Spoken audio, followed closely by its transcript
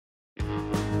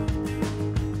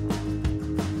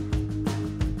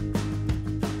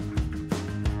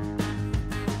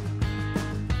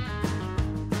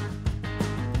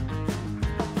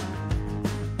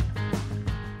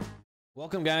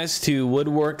Welcome guys to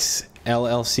Woodworks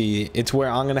LLC. It's where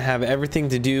I'm gonna have everything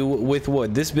to do with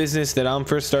wood. This business that I'm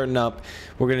first starting up,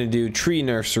 we're gonna do tree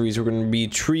nurseries, we're gonna be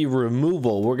tree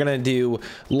removal, we're gonna do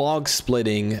log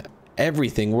splitting,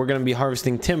 everything. We're gonna be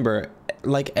harvesting timber,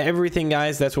 like everything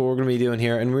guys. That's what we're gonna be doing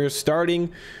here, and we're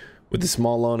starting with a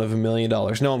small loan of $1 million.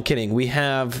 No, I'm kidding. We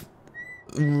have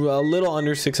a little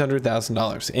under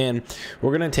 $600,000, and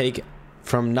we're gonna take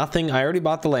from nothing. I already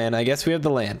bought the land. I guess we have the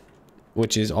land,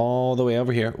 which is all the way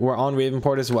over here. We're on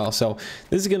Ravenport as well. So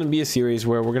this is going to be a series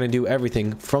where we're going to do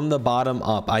everything from the bottom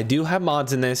up. I do have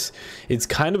mods in this. It's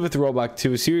kind of a throwback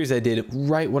to a series I did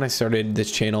right when I started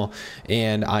this channel,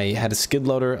 and I had a skid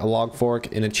loader, a log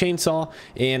fork, and a chainsaw,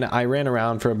 and I ran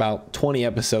around for about 20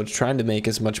 episodes trying to make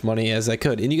as much money as I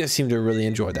could, and you guys seem to really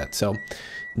enjoy that. So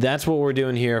that's what we're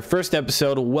doing here. First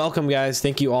episode. Welcome guys.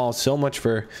 Thank you all so much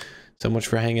for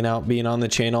hanging out, being on the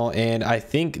channel, and I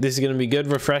think this is going to be a good,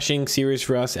 refreshing series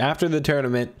for us after the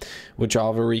tournament, which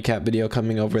I'll have a recap video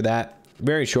coming over that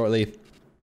very shortly.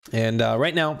 And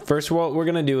right now, first what we're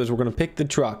going to do is we're going to pick the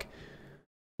truck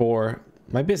for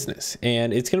my business,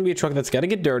 and it's going to be a truck that's got to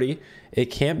get dirty. It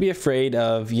can't be afraid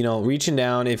of, you know, reaching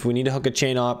down if we need to hook a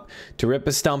chain up to rip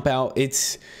a stump out.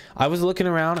 I was looking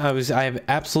around. I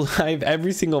have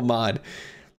every single mod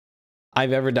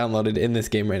I've ever downloaded in this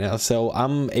game right now, so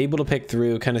I'm able to pick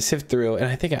through, kind of sift through, and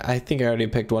I think I already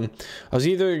picked one. I was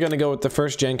either going to go with the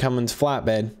first gen Cummins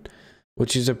flatbed,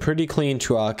 which is a pretty clean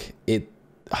truck.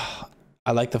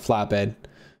 I like the flatbed,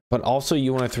 but also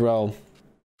you want to throw,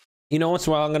 you know, once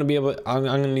in a while I'm going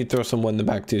to need to throw some wood in the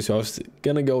back too. So I was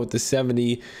going to go with the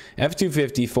 70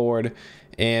 F250 Ford,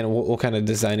 and we'll kind of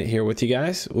design it here with you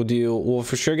guys. We'll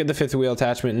for sure get the fifth wheel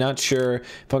attachment. Not sure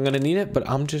if I'm going to need it, but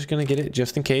I'm just going to get it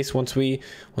just in case once we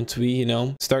you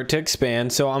know, start to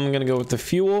expand. So I'm going to go with the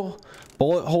fuel,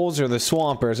 bullet holes, or the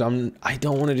swampers. I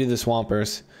don't want to do the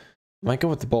swampers. Might go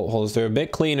with the bolt holes. They're a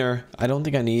bit cleaner. I don't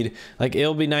think I need, like,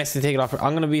 it'll be nice to take it off.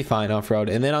 I'm going to be fine off-road.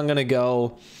 And then I'm going to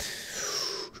go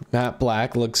matte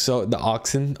black. Looks so, the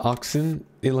oxen,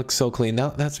 it looks so clean.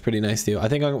 That's pretty nice too. I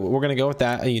think we're going to go with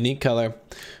that, a unique color.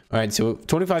 All right, so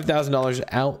 $25,000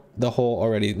 out the hole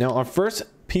already. Now our first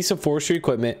piece of forestry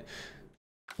equipment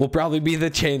will probably be the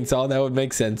chainsaw. That would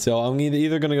make sense. So I'm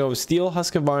either going to go with steel,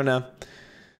 Husqvarna,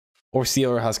 or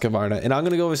steel or Husqvarna, and I'm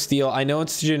going to go with steel. I know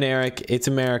it's generic, it's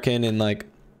American, and like,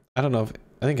 I don't know if,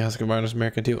 I think Husqvarna is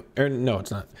American too, or no, it's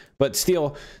not. But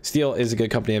steel is a good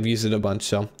company. I've used it a bunch.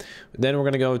 So then we're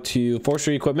going to go to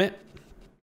forestry equipment.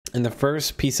 And the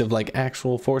first piece of like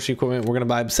actual forestry equipment we're going to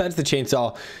buy besides the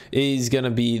chainsaw is going to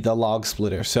be the log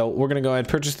splitter. So we're going to go ahead and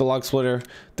purchase the log splitter,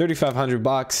 3,500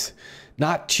 bucks,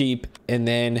 not cheap. And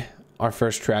then our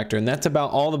first tractor. And that's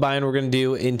about all the buying we're going to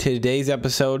do in today's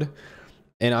episode.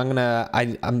 And I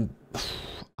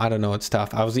don't know. It's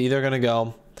tough. I was either going to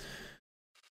go,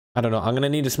 I don't know. I'm going to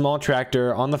need a small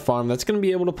tractor on the farm that's going to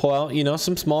be able to pull out, you know,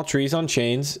 some small trees on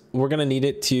chains. We're going to need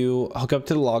it to hook up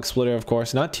to the log splitter, of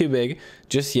course. Not too big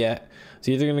just yet.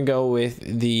 So either going to go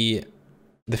with the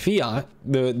Fiat,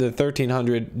 the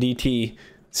 1300 DT,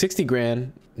 60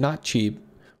 grand, not cheap.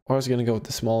 Or I was going to go with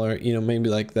the smaller, you know, maybe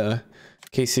like the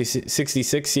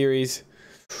KC66 series,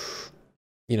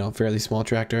 you know, fairly small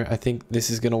tractor. I think this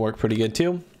is going to work pretty good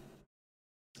too.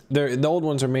 The old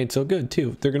ones are made so good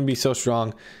too. They're going to be so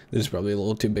strong. This is probably a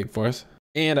little too big for us.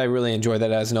 And I really enjoy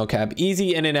that as no cab.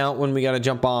 Easy in and out when we got to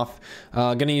jump off.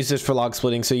 Gonna use this for log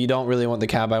splitting, so you don't really want the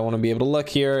cab. I want to be able to look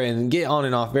here and get on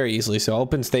and off very easily. So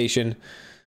open station.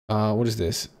 What is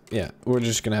this? Yeah, we're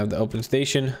just going to have the open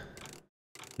station.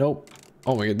 Nope.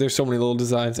 Oh my god, there's so many little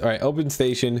designs. All right, open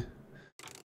station.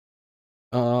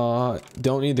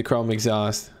 Don't need the chrome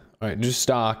exhaust. All right, just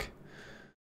stock.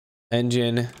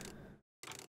 Engine.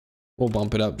 We'll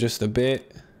bump it up just a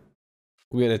bit.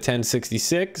 We get a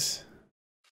 1066.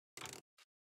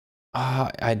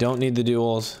 I don't need the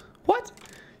duals. What?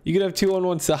 You could have two on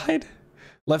one side?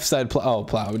 Left side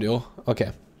plow dual.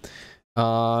 Okay.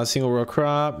 Single row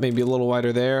crop, maybe a little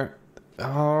wider there.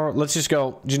 Let's just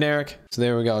go generic. So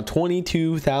there we go.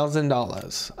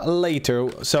 $22,000 later.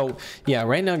 So yeah,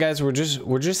 right now guys, we're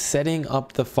just setting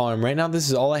up the farm. Right now this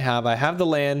is all I have. I have the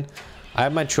land. I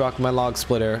have my truck, my log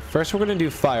splitter. First, we're going to do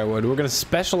firewood. We're going to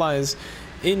specialize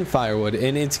in firewood,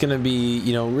 and it's going to be,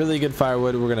 you know, really good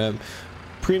firewood. We're going to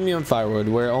premium firewood,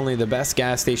 where only the best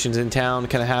gas stations in town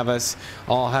can have us.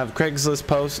 All have Craigslist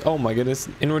posts. Oh my goodness.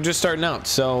 And we're just starting out.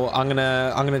 So I'm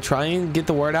gonna try and get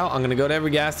the word out. I'm gonna go to every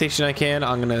gas station I can.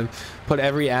 I'm gonna put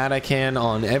every ad I can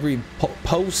on every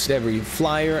post, every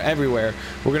flyer, everywhere.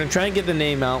 We're gonna try and get the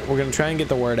name out. We're gonna try and get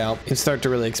the word out and start to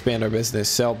really expand our business.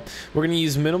 So we're gonna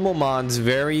use minimal mods,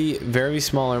 very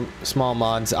small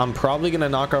mods. I'm probably gonna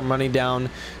knock our money down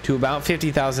to about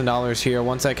 $50,000 here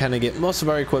once I kind of get most of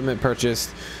our equipment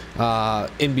purchased. Guys,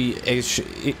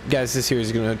 this series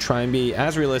is gonna try and be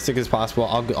as realistic as possible.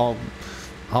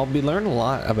 I'll be learning a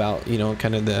lot about, you know,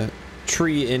 kind of the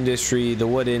tree industry, the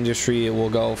wood industry. It will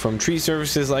go from tree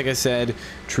services, like I said,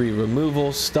 tree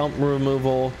removal, stump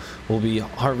removal. We'll be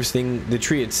harvesting the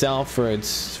tree itself for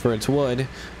its wood,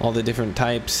 all the different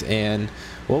types, and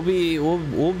we'll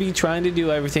be trying to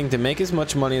do everything to make as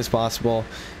much money as possible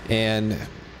and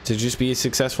to just be a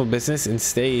successful business and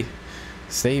stay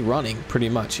running, pretty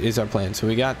much is our plan. So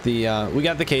we got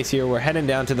the case here. We're heading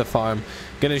down to the farm.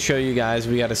 Gonna show you guys,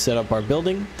 we got to set up our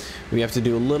building. We have to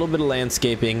do a little bit of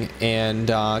landscaping and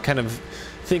kind of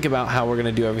think about how we're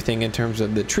gonna do everything in terms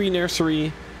of the tree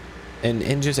nursery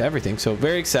and just everything. So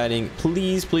very exciting.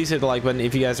 Please hit the like button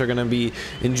if you guys are going to be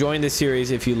enjoying this series.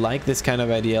 If you like this kind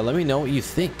of idea, let me know what you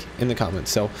think in the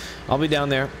comments. So I'll be down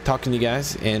there talking to you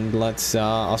guys, and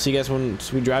I'll see you guys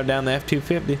once we drive down the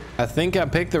F-250. I think I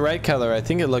picked the right color. I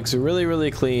think it looks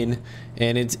really clean,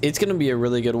 and it's going to be a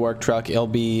really good work truck.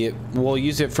 We'll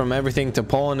use it from everything to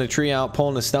pulling a tree out,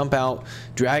 pulling a stump out,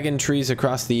 dragging trees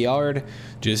across the yard,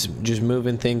 just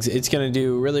moving things. It's going to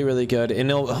do really good,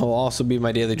 and it'll also be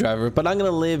my daily driver. But I'm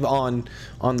going to live on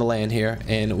the land here,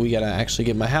 and we got to actually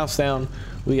get my house down.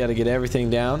 We got to get everything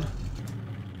down.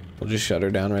 We'll just shut her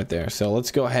down right there. So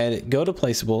let's go ahead, go to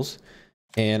placeables,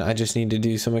 and I just need to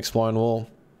do some exploring.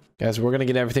 Guys, we're gonna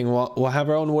get everything. We'll have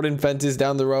our own wooden fences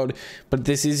down the road, but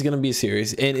this is gonna be a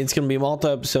series, and it's gonna be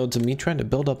multiple episodes of me trying to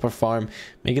build up our farm,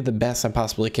 make it the best I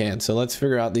possibly can. So let's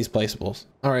figure out these placeables.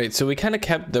 All right, so we kind of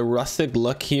kept the rustic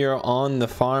look here on the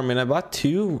farm, and I bought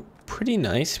two pretty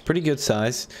nice, pretty good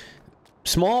size,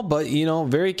 small, but you know,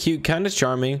 very cute, kind of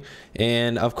charming.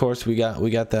 And of course we got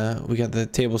the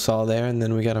table saw there, and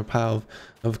then we got a pile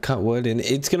of cut wood, and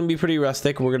it's gonna be pretty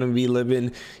rustic. We're gonna be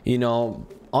living, you know,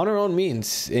 on our own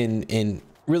means in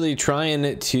really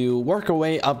trying to work our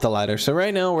way up the ladder. So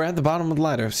right now we're at the bottom of the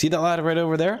ladder. See that ladder right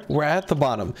over there? We're at the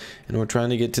bottom, and we're trying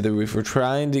to get to the roof. We're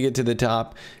trying to get to the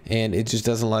top, and it just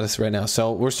doesn't let us right now.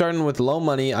 So we're starting with low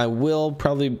money. I will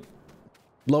probably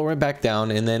lower it back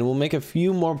down, and then we'll make a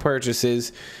few more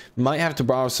purchases. Might have to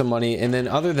borrow some money, and then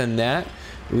other than that,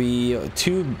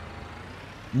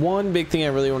 one big thing I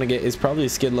really want to get is probably a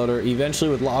skid loader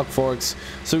eventually with log forks,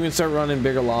 so we can start running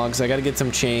bigger logs. I got to get some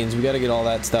chains. We got to get all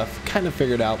that stuff kind of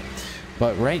figured out.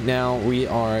 But right now we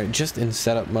are just in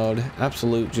setup mode.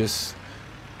 Absolute, just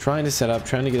trying to set up,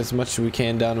 trying to get as much as we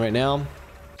can done right now.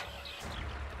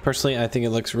 Personally, I think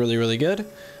it looks really good.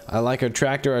 I like our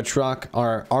tractor, our truck.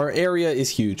 Our area is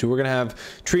huge. We're gonna have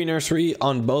tree nursery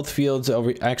on both fields.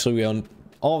 Actually, we own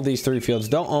all of these 3 fields.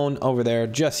 Don't own over there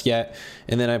just yet.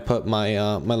 And then I put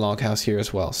my my log house here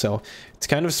as well. So it's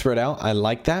kind of spread out. I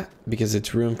like that because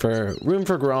it's room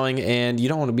for growing, and you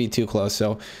don't want to be too close.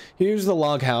 So here's the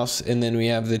log house, and then we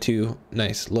have the 2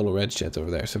 nice little red sheds over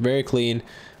there. So very clean.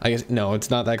 I guess no, it's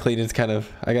not that clean. It's kind of,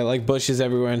 I got like bushes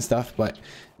everywhere and stuff, but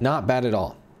not bad at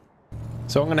all.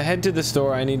 So I'm gonna head to the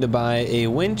store. I need to buy a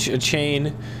winch, a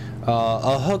chain,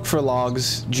 a hook for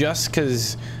logs, just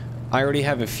because I already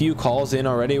have a few calls in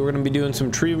already. We're gonna be doing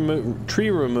some tree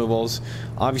removals.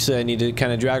 Obviously, I need to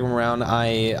kind of drag them around.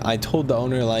 I told the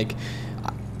owner, like,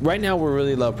 right now we're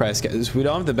really low price, guys. We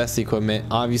don't have the best equipment.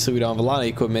 Obviously, we don't have a lot of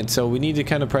equipment, so we need to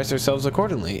kind of price ourselves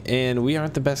accordingly. And we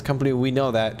aren't the best company. We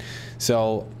know that.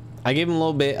 So I gave him a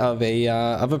little bit of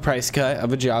a price cut,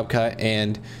 of a job cut,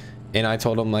 and I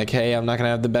told him, like, hey, I'm not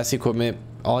gonna have the best equipment.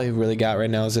 All he really got right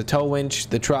now is a tow winch,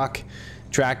 the truck,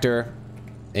 tractor,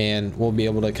 and we'll be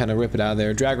able to kind of rip it out of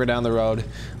there, drag her down the road.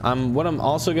 What I'm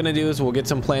also gonna do is we'll get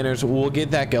some planters, we'll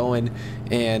get that going,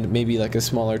 and maybe like a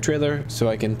smaller trailer so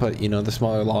I can put, you know, the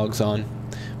smaller logs on,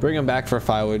 bring them back for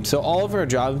firewood. So all of our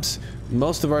jobs,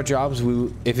 most of our jobs,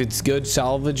 if it's good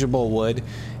salvageable wood,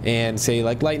 and say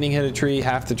like lightning hit a tree,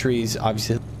 half the trees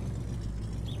obviously,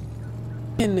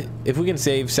 and if we can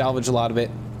salvage a lot of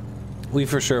it, we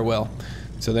for sure will.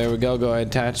 So there we go. Go ahead,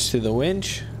 attach to the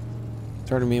winch.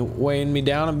 Starting weighing me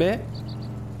down a bit,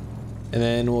 and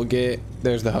then we'll get,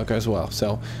 there's the hook as well.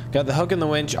 So got the hook and the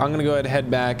winch. I'm gonna go ahead and head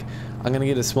back. I'm gonna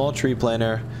get a small tree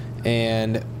planter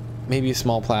and maybe a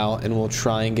small plow, and we'll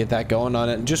try and get that going on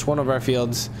it. Just one of our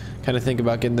fields. Kind of think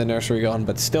about getting the nursery going,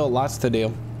 but still lots to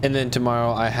do. And then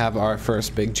tomorrow I have our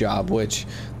first big job, which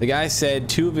the guy said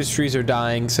 2 of his trees are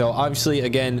dying. So obviously,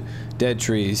 again, dead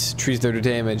trees that are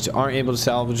damaged, aren't able to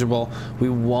salvageable.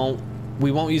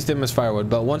 We won't use them as firewood,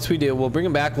 but once we do, we'll bring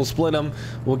them back, we'll split them,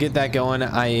 we'll get that going.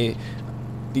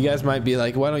 You guys might be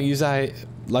like, why don't you use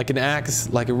like an axe,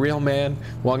 like a real man?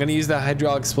 Well, I'm gonna use the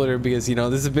hydraulic splitter because, you know,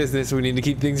 this is a business, we need to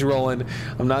keep things rolling.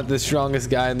 I'm not the strongest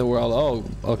guy in the world.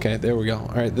 Oh, okay, there we go.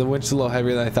 All right, the winch is a little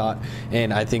heavier than I thought,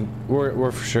 and I think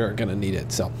we're for sure gonna need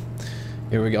it. So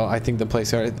here we go. I think the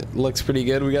place looks pretty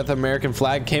good. We got the American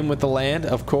flag, came with the land,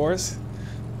 of course.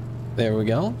 There we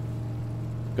go.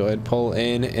 Go ahead, pull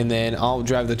in, and then I'll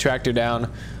drive the tractor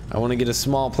down. I want to get a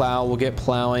small plow. We'll get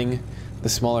plowing the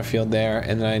smaller field there,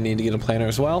 and then I need to get a planter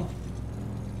as well.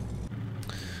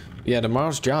 Yeah,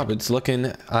 tomorrow's job, it's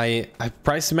looking, I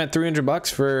priced him at 300 bucks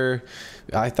for,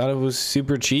 I thought it was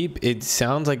super cheap. It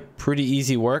sounds like pretty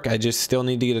easy work. I just still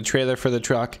need to get a trailer for the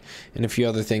truck and a few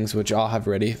other things, which I'll have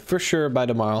ready for sure by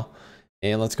tomorrow.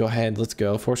 And let's go ahead, let's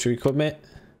go. Forestry equipment.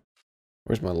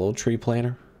 Where's my little tree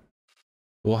planter?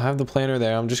 We'll have the planter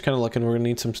there. I'm just kind of looking. We're gonna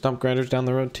need some stump grinders down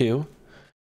the road too.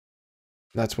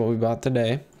 That's what we bought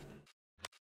today.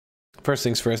 First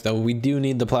things first though, we do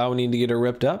need the plow. We need to get her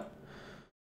ripped up.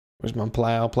 Where's my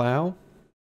plow?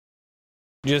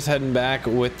 Just heading back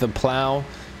with the plow.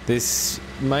 This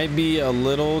might be a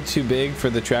little too big for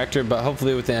the tractor, but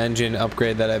hopefully with the engine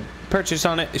upgrade that I purchased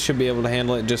on it, it should be able to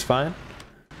handle it just fine.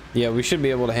 Yeah, we should be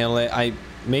able to handle it. I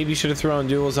maybe should have thrown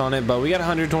duals on it, but we got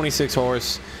 126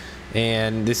 horse.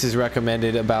 And this is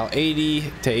recommended about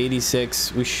 80 to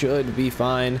 86. We should be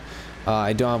fine.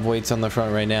 I don't have weights on the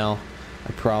front right now.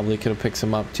 I probably could have picked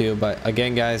some up too, but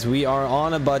again guys, we are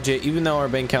on a budget. Even though our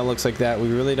bank account looks like that,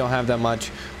 we really don't have that much.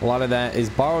 A lot of that is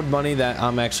borrowed money that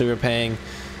I'm actually repaying.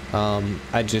 We aren't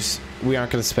going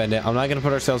to spend it. I'm not going to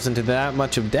put ourselves into that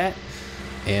much of debt,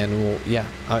 and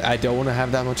I don't want to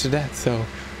have that much of debt. So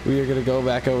we are going to go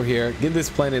back over here, get this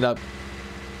planted up.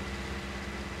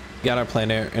 Got our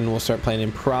planner, and we'll start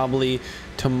planning probably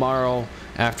tomorrow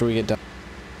after we get done.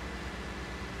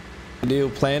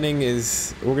 Planning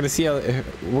is, we're gonna see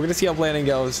how planning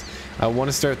goes. I want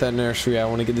to start that nursery. I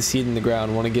want to get the seed in the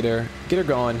ground. I want to get her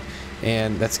going,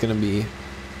 and that's gonna be.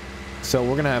 So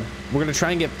we're gonna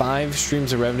try and get 5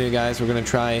 streams of revenue, guys. We're gonna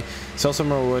try sell some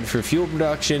more wood for fuel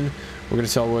production. We're gonna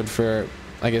sell wood for,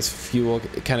 I guess fuel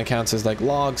kind of counts as like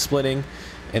log splitting.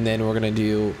 And then we're gonna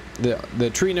do the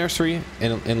tree nursery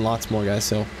and lots more, guys.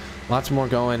 So lots more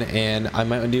going, and I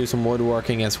might do some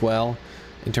woodworking as well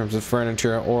in terms of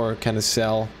furniture, or kind of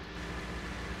sell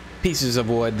pieces of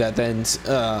wood that then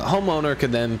homeowner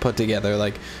could then put together,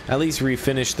 like at least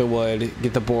refinish the wood,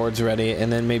 get the boards ready,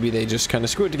 and then maybe they just kind of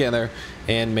screw it together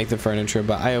and make the furniture.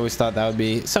 But I always thought that would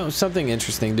be something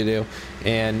interesting to do,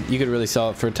 and you could really sell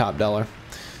it for top dollar.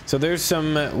 So there's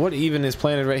some, what even is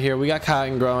planted right here? We got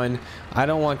cotton growing. I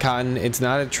don't want cotton. It's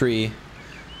not a tree.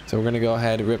 So we're going to go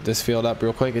ahead and rip this field up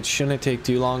real quick. It shouldn't take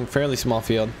too long. Fairly small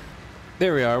field.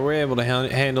 There we are. We're able to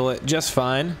handle it just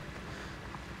fine.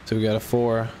 So we got a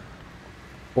 4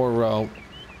 row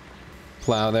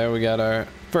plow there. We got our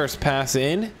first pass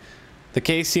in. The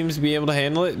case seems to be able to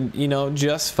handle it, you know,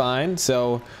 just fine.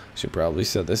 So should probably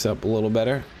set this up a little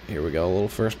better. Here we go. A little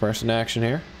first person action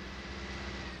here.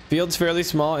 Field's fairly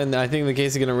small, and I think the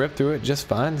case is going to rip through it just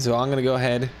fine. So I'm going to go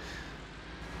ahead,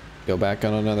 go back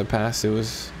on another pass. It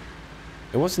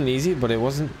wasn't easy, but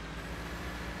didn't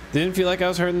feel like I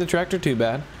was hurting the tractor too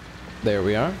bad. There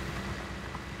we are.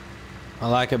 I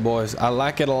like it, boys. I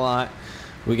like it a lot.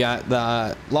 We got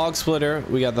the log splitter.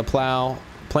 We got the plow.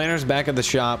 Planter's back at the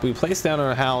shop. We placed down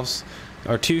our house,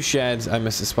 our 2 sheds. I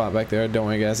missed a spot back there. Don't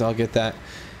worry, guys. I'll get that.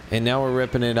 And now we're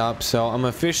ripping it up. So I'm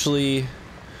officially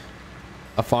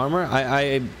a farmer.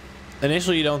 I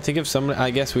initially, you don't think of somebody,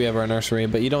 I guess we have our nursery,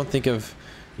 but you don't think of,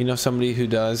 you know, somebody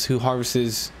who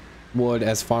harvests wood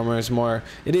as farmers. More,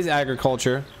 it is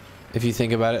agriculture if you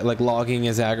think about it. Like logging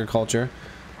is agriculture,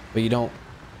 but you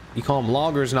call them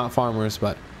loggers, not farmers.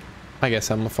 But I guess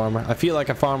I'm a farmer. I feel like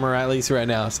a farmer at least right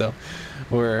now, so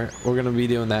we're gonna be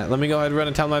doing that. Let me go ahead and run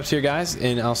a time lapse here, guys,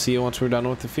 and I'll see you once we're done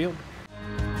with the field.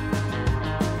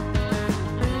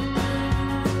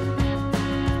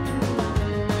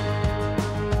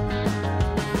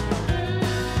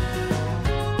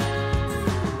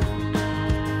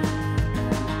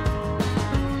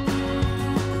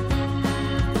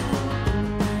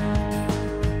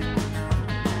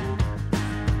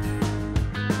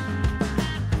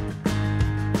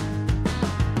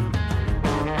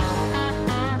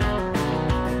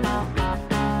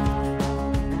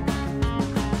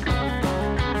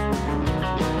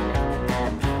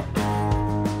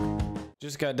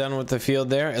 got done with the field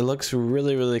there. It looks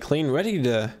really clean, ready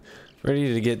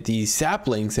to get these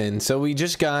saplings in. So we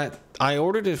just got, I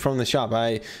ordered it from the shop.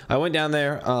 I went down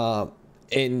there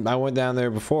and I went down there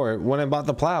before when I bought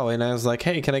the plow, and I was like,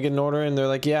 hey, can I get an order? And they're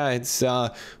like, yeah, it's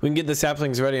we can get the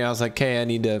saplings ready. And I was like, hey, I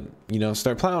need to, you know,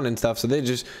 start plowing and stuff. So they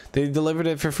delivered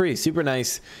it for free. Super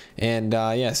nice. And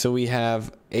yeah, so we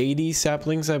have 80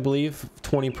 saplings, I believe,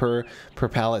 20 per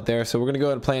pallet there. So we're gonna go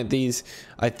ahead and plant these.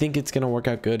 I think it's gonna work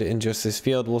out good in just this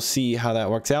field. We'll see how that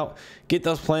works out. Get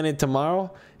those planted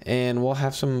tomorrow, and we'll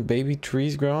have some baby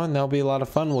trees growing. That'll be a lot of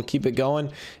fun. We'll keep it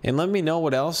going, and let me know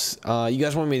what else you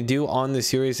guys want me to do on this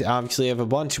series. Obviously I have a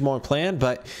bunch more planned,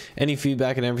 but any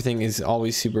feedback and everything is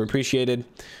always super appreciated.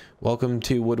 Welcome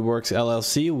to Woodworks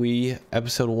LLC.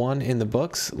 Episode 1 in the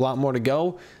books. A lot more to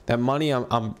go. That money,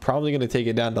 I'm probably gonna take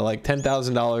it down to like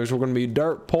 $10,000. We're gonna be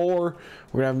dirt poor.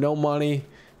 We're gonna have no money.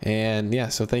 And yeah,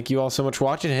 so thank you all so much for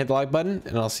watching. Hit the like button,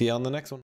 and I'll see you on the next one.